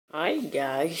Hi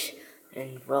guys,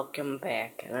 and welcome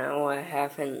back. Now I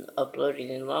haven't uploaded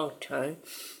in a long time,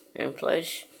 and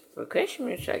plus for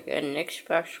Christmas I got an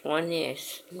Xbox One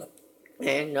S,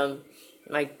 and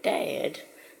my dad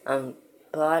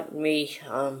bought me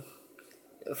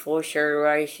Forza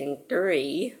Horizon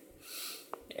 3,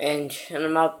 and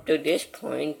I'm up to this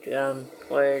point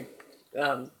where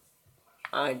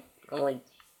I only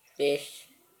this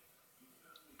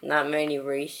not many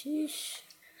races,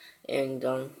 and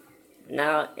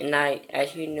now, and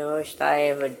as you noticed, I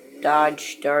have a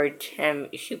Dodge Dart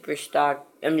Hemi Super Stock.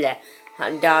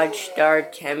 Dodge Star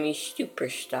Hemi Super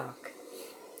Stock,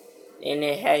 and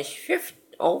it has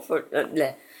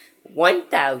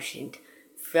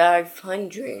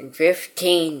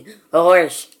 1,515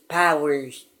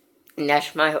 horsepower, and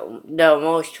that's the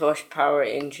most horsepower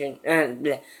engine,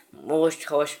 most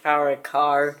horsepower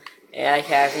car I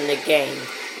have in the game.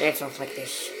 And it sounds like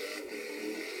this.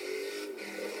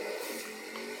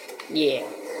 Yeah,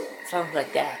 something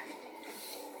like that.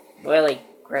 Really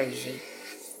crazy.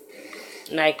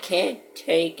 And I can't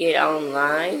take it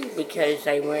online because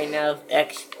I ran out of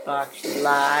Xbox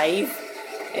Live.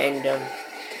 And,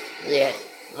 yeah,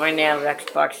 ran out of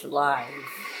Xbox Live.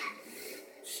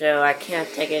 So I can't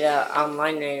take it out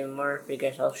online anymore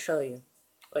because I'll show you.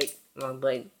 Wait,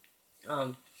 I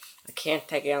can't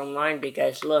take it online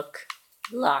because look,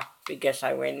 locked because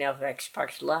I ran out of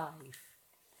Xbox Live.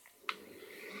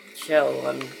 So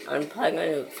I'm probably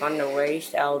gonna find a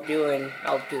race I'll do it.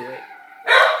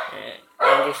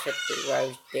 I just set the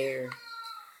right there.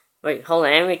 Wait, hold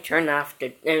on. Let me turn off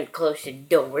and close the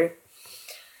door.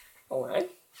 Hold on.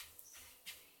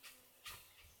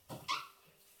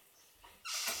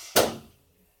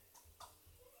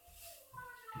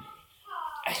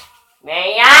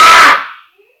 Maya!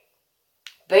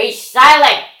 Be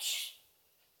silent!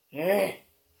 And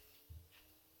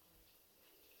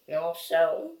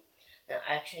also, no,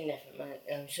 actually, never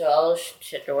mind. So I'll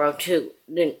set the round two.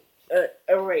 Then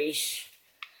erase.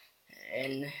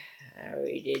 And I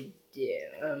already did.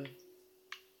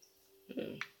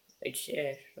 It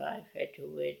says 5 head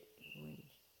to it.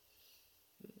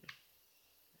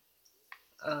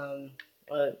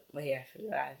 Well, yeah, I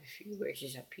forgot I have a few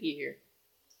races up here.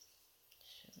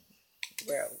 So,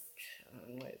 route.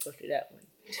 Wait, go to that one.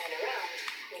 Turn around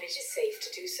when it is safe to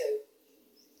do so.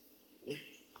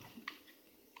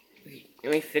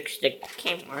 Let me fix the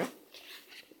camera.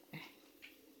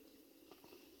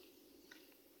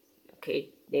 Okay,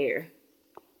 there.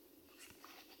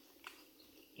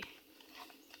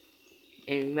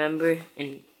 And remember,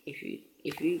 and if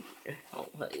you, hold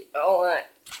on.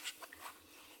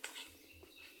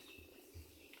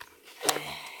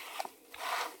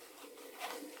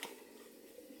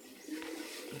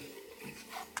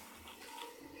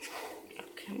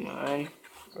 Come on,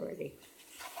 already.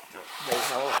 Wait,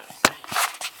 hold on.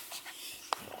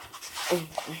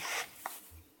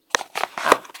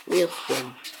 Ah, wheel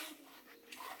spin.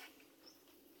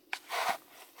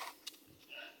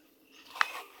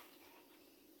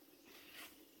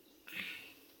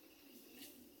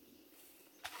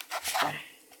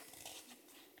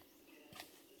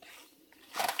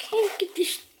 I can't get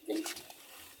this thing.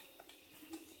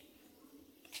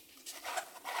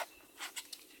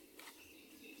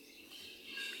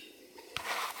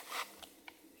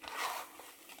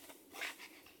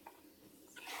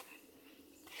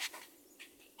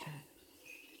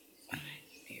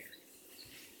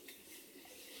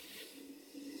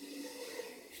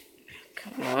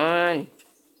 Come on.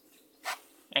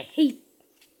 I hate.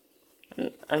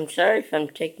 I'm sorry if I'm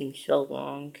taking so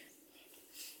long.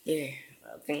 Yeah,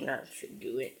 I think that should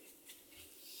do it.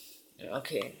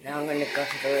 Okay, now I'm gonna go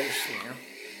to the race now.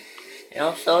 And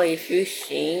also, if you've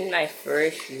seen my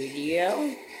first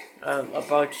video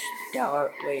about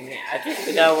wait a minute, I just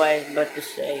forgot what I was about to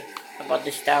say about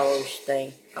the Star Wars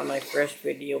thing on my first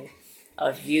video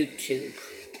of YouTube.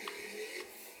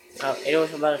 It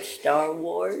was about Star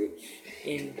Wars,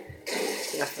 and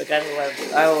I forgot what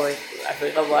I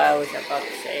was about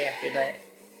to say after that.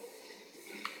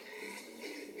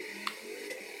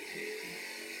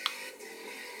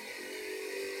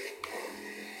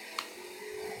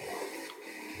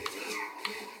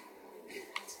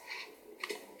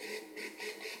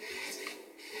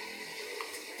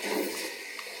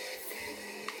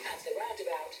 At the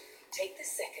roundabout, take the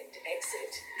second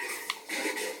exit.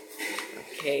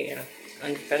 Okay,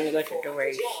 I'm just gonna go to the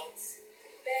race.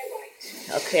 Bear right.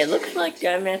 Okay, looks like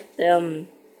I'm at the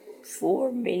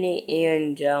 4 minute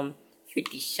and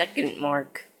 50-second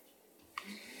mark.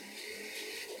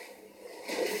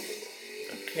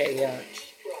 Okay,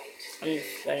 I'm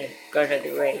just gonna go to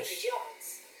the race.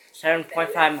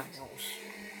 7.5 miles.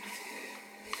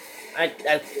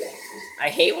 I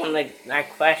hate when I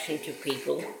crash into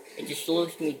people. It just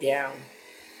slows me down.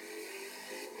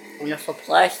 And also,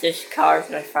 plus this car is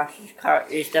the fastest car.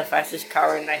 Is the fastest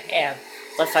car I have.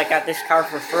 Plus, I got this car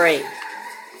for free.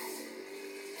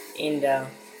 And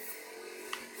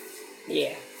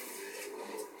yeah,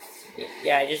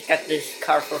 I just got this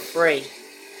car for free.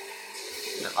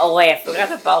 Oh wait, I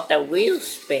forgot about the wheel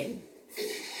spin.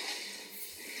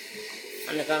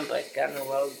 I'm gonna put down the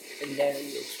road and then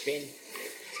wheel spin.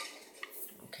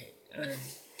 Okay.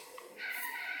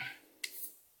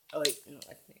 Oh wait, no,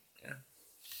 I think.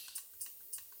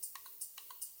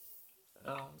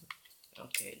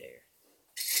 Okay, there.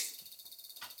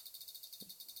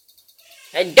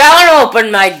 Hey, don't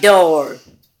open my door!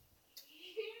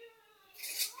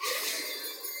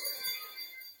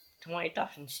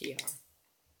 20,000 CR.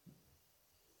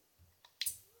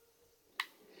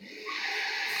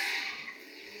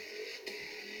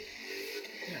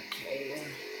 Okay,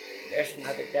 there's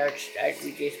another dark side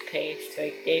we just passed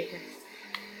right there.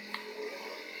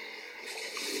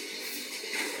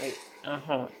 Wait,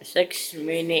 6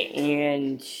 minute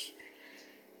and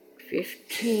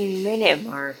 15-minute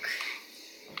mark.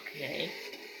 Okay.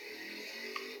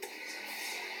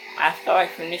 After I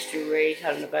finish the race,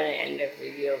 I'm gonna end the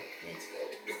video.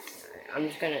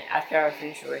 After I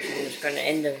finish the race, I'm just gonna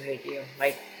end the video.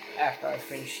 Like, after I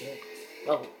finish it.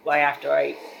 Well, right after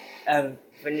I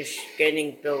finish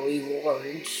getting the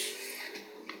rewards.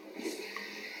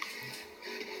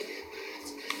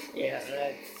 Yeah,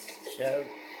 so,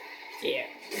 yeah.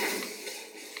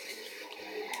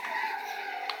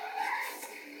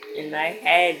 And I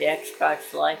had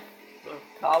Xbox Live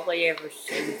probably ever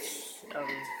since,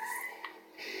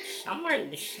 somewhere in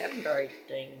December, I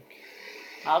think.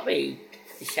 Probably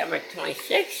December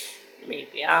 26th,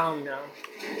 maybe, I don't know.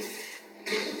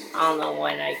 I don't know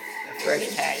when I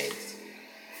first had it.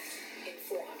 In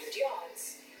 400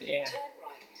 yards, Yeah. turn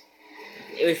right.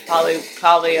 It was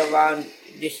probably around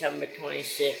December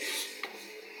 26th.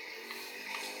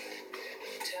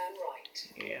 Turn right.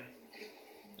 Yeah.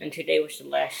 And today was the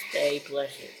last day,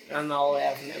 bless it. I'm all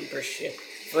out of membership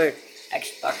for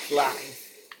Xbox Live.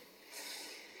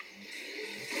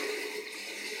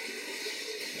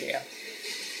 Yeah.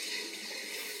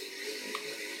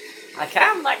 I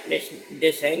kind of like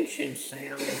this ancient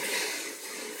sound.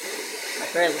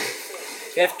 Like really.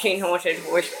 15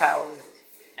 horsepower.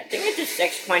 I think it's a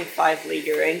 6.5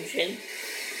 liter engine.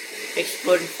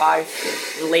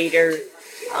 6.5 liter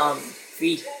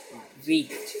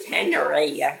V10 or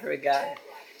 8, I forgot.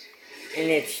 And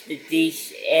it's the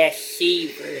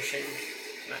DSC version.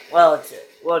 Well,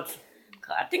 I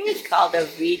think it's called the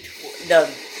the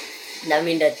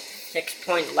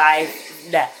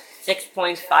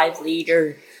 6.5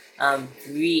 liter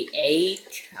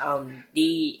V8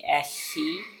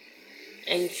 DSC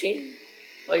engine.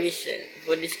 For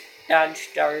this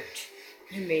Dodge Dart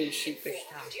made super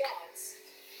stock.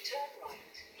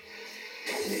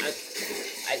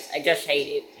 I just hate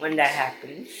it when that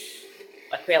happens.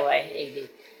 I feel I hate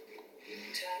it.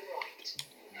 Turn right.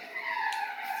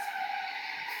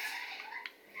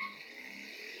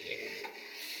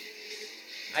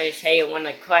 I just hate it when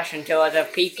I crash into other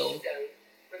people.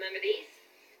 Remember these?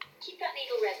 Keep that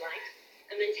needle red line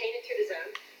and maintain it through the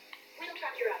zone. We'll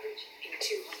track your average. In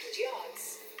 200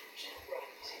 yards, keep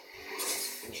right.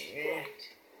 Yeah.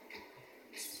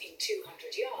 In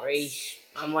 200 yards. Race.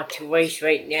 I'm on to race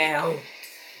right now.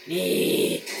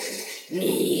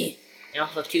 And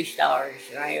also 2 stars,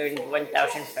 and I earned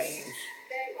 1,000 fans.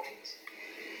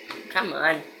 Come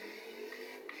on.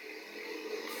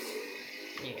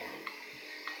 Yeah.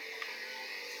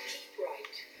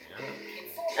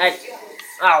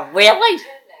 Oh, really?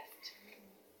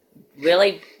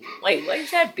 Really? Wait, what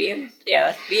is that? Yeah,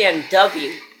 that's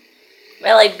BMW.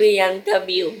 Really,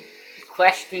 BMW?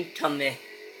 Question to me.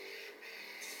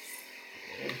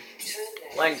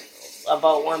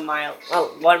 About 1 mile.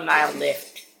 Oh, 1 mile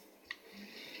lift.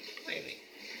 Wait a minute.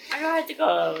 I don't have to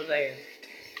go over there.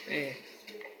 Yeah.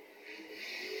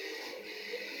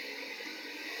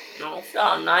 Also,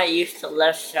 I'm not used to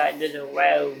left side of the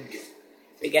road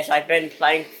because I've been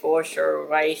playing Forza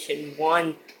Racing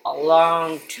 1 a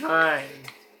long time,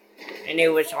 and it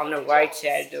was on the right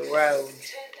side of the road.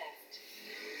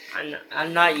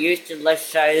 I'm not used to left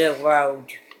side of the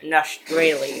road in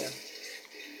Australia.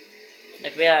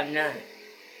 Like, really, I'm not.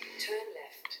 Turn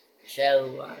left.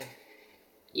 So,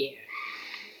 yeah.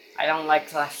 I don't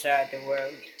like left side of the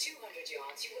road. In 200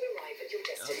 yards, you will arrive at your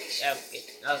destination.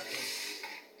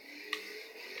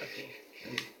 Okay.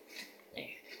 There.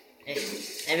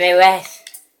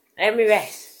 Let me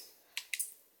rest.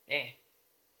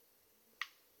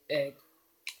 There.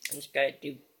 I'm just gonna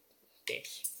do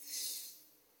this.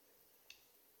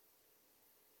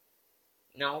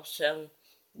 And also,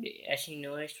 as you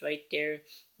notice right there,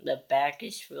 the back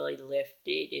is fully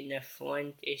lifted and the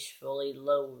front is fully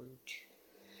lowered.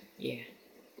 Yeah.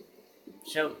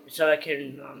 So I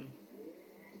can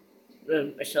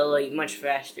accelerate much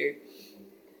faster.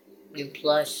 And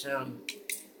plus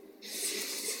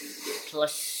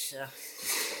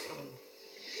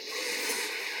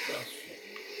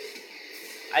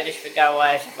I just forgot what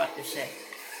I was about to say.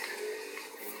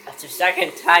 That's the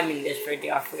second time in this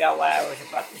video I forgot what I was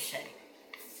about to say.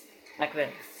 Like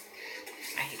really.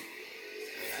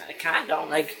 I kinda don't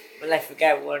like when I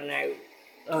forget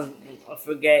I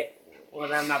forget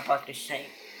what I'm about to say.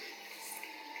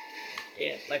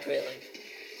 Yeah, like really.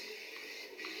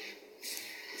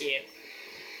 Yeah.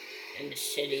 And the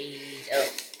cities. Oh.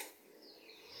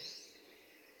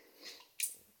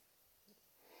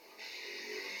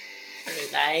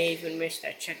 I even missed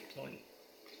that checkpoint.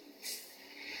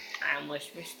 I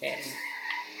almost missed that.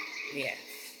 Yeah.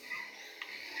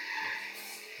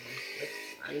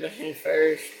 I'm looking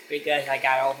first because I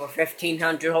got over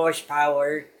 1,500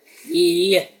 horsepower.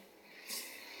 Yeah.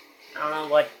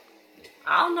 I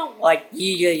don't know what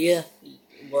yeah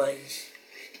was.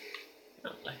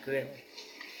 Not like really.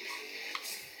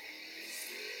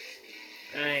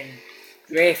 And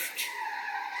drift.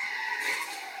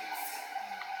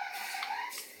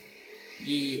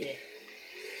 Yeah.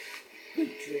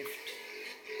 Good drift.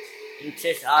 It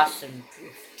says awesome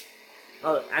drift.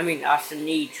 Oh, I mean awesome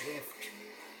knee drift.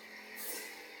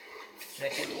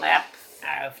 Second lap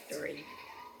out of 3.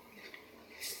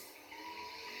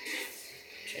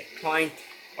 Checkpoint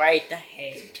right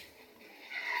ahead.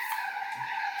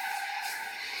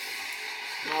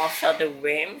 And also the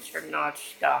rims are not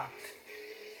stock.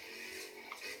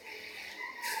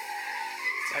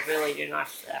 I really do not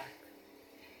stock.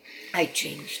 I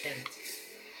changed them.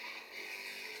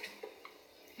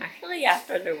 Actually,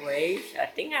 after the race,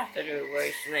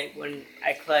 like when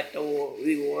I collect the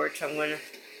rewards, I'm gonna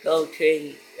go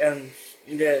to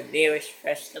the nearest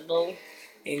festival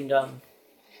and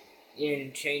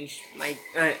change my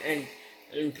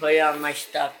and put on my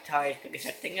stock tires because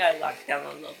I think I locked down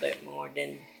a little bit more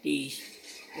than these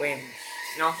rims.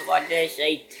 And also, what did I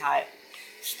say?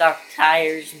 Stock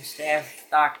tires instead of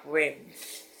stock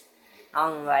rims. I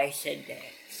don't know why I said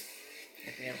that.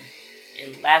 Really.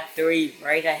 And lap 3,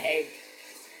 right ahead.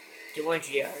 200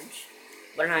 yards,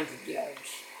 100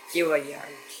 yards, 0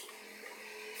 yards.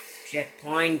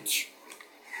 Checkpoint.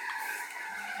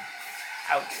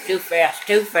 Oh, too fast.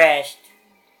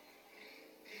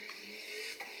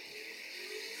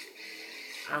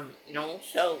 And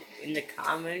also in the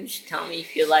comments, tell me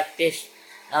if you like this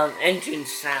engine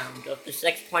sound of the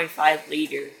 6.5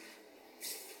 liter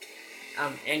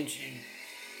engine.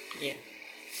 Yeah.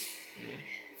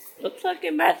 Looks like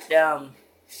I'm at I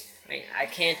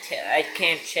can't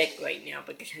check right now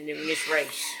because I'm doing this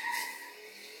race.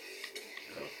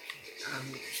 Okay.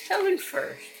 Still in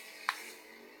first.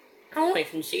 I don't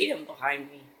even see them behind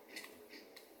me.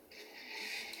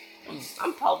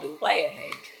 I'm probably way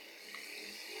ahead.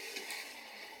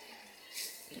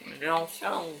 And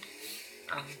also,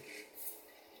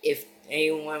 if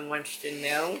anyone wants to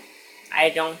know, I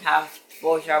don't have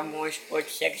Forza Motorsport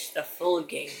 6, the full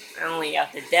game. I only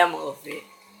have the demo of it.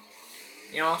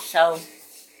 And also,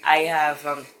 I have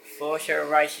Forza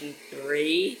Horizon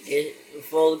 3, the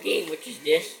full game, which is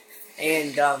this,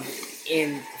 and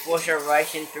in Forza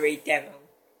Horizon 3 demo.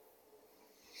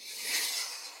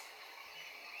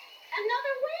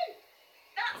 Another win!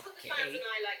 That's what the fans and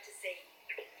I like to see.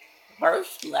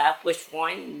 First lap was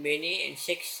 1 minute and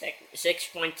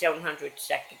 6.700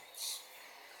 seconds.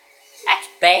 That's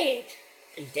bad.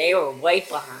 And they were way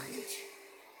behind.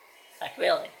 Like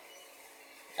really.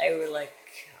 They were like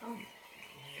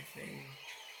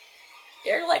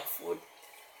they're like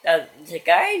the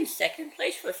guy in second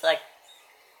place was like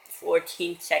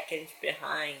 14 seconds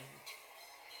behind.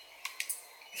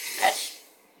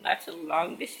 That's a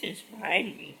long distance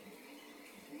behind me.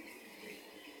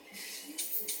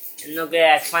 And look at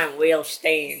that front wheel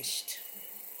stanced.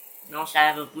 And also I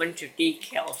have a bunch of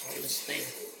decals on this thing.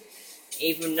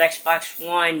 Even Xbox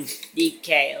One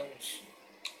decals.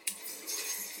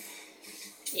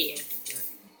 Yeah.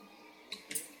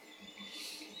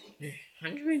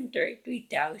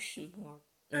 133,000 more.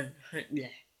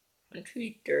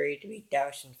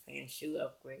 133,000 fans to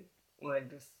upgrade. Hey Riley, our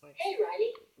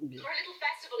little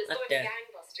festival is going to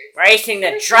gangbusters. Racing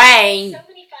the train! So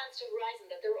many fans to Horizon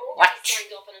that they're already What?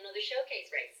 signed up on another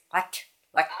showcase race. What?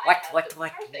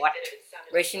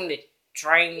 Racing the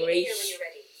train Be here when race? you're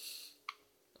ready.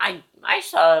 I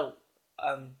saw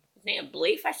I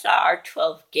believe I saw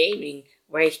R12 Gaming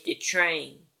race the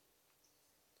train.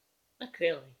 Not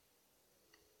really.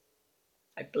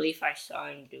 I believe I saw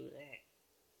him do that.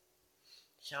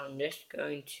 So I'm just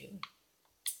going to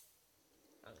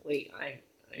wait. I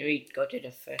need to go to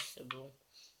the festival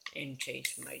and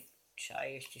change my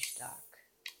tires to stock.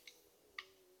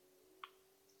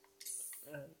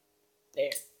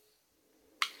 There.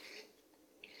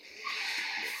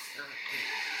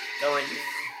 Going now.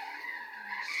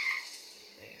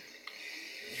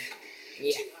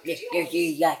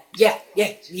 Yeah.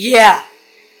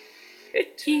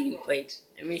 15. Wait,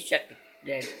 let me check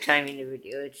the time in the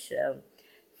video. It's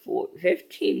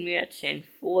 15 minutes and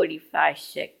 45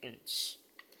 seconds.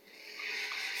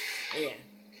 Yeah.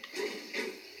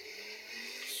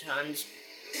 Sounds.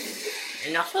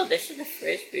 And also, this is the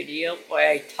first video where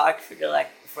I talked for the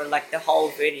whole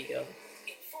video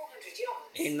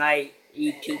in my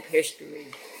YouTube history.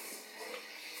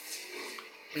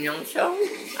 And also,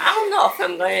 I don't know if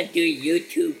I'm gonna do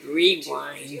YouTube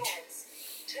Rewind,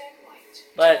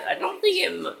 but I don't think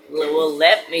it will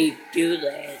let me do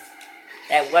that.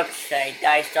 That website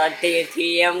that I saw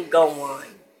DTM go on.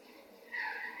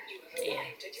 Yeah.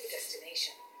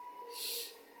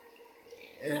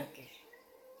 Okay.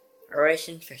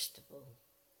 Racing Festival.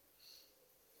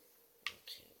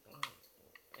 Okay.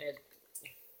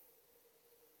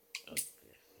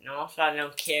 And also, I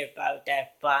don't care about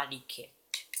that body kit.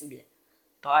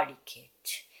 Body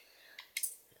kit.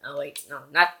 Oh wait, no,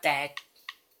 not that.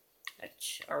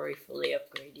 That's already fully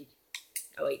upgraded.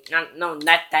 Oh wait, not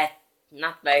that.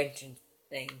 Not the engine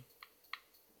thing.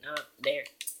 No, there.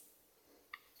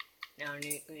 Now I'm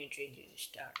going to change it to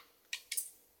start.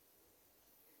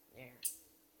 There.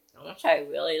 Once I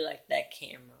really like that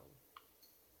camera,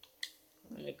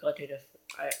 I'm gonna go to the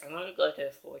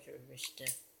Forza Vista.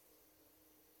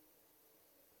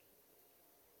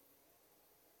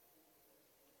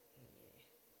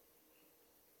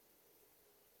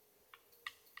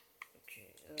 Okay.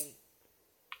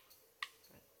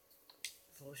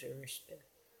 Forza Vista.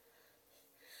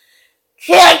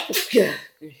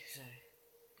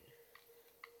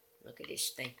 Look at this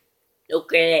thing.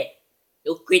 Look at it.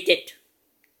 Look at it.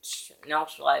 And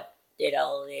also I did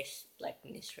all this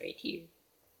blackness right here.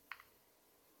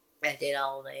 I did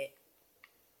all that.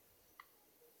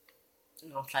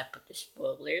 And also I put the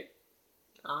spoiler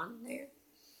on there.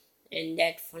 And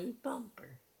that front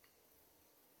bumper.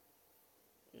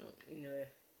 You know,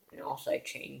 and also I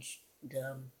changed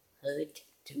the hood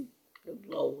to the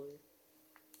blower.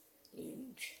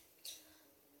 And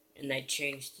I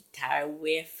changed the tire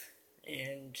width.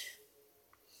 And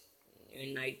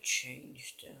I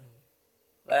changed, and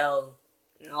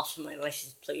also my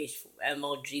license plate is for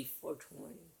MLG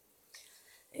 420.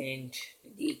 And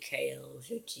the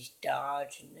decals, it's just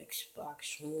Dodge and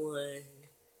Xbox One.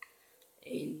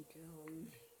 And,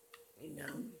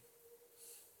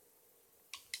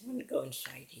 I'm gonna go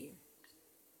inside here.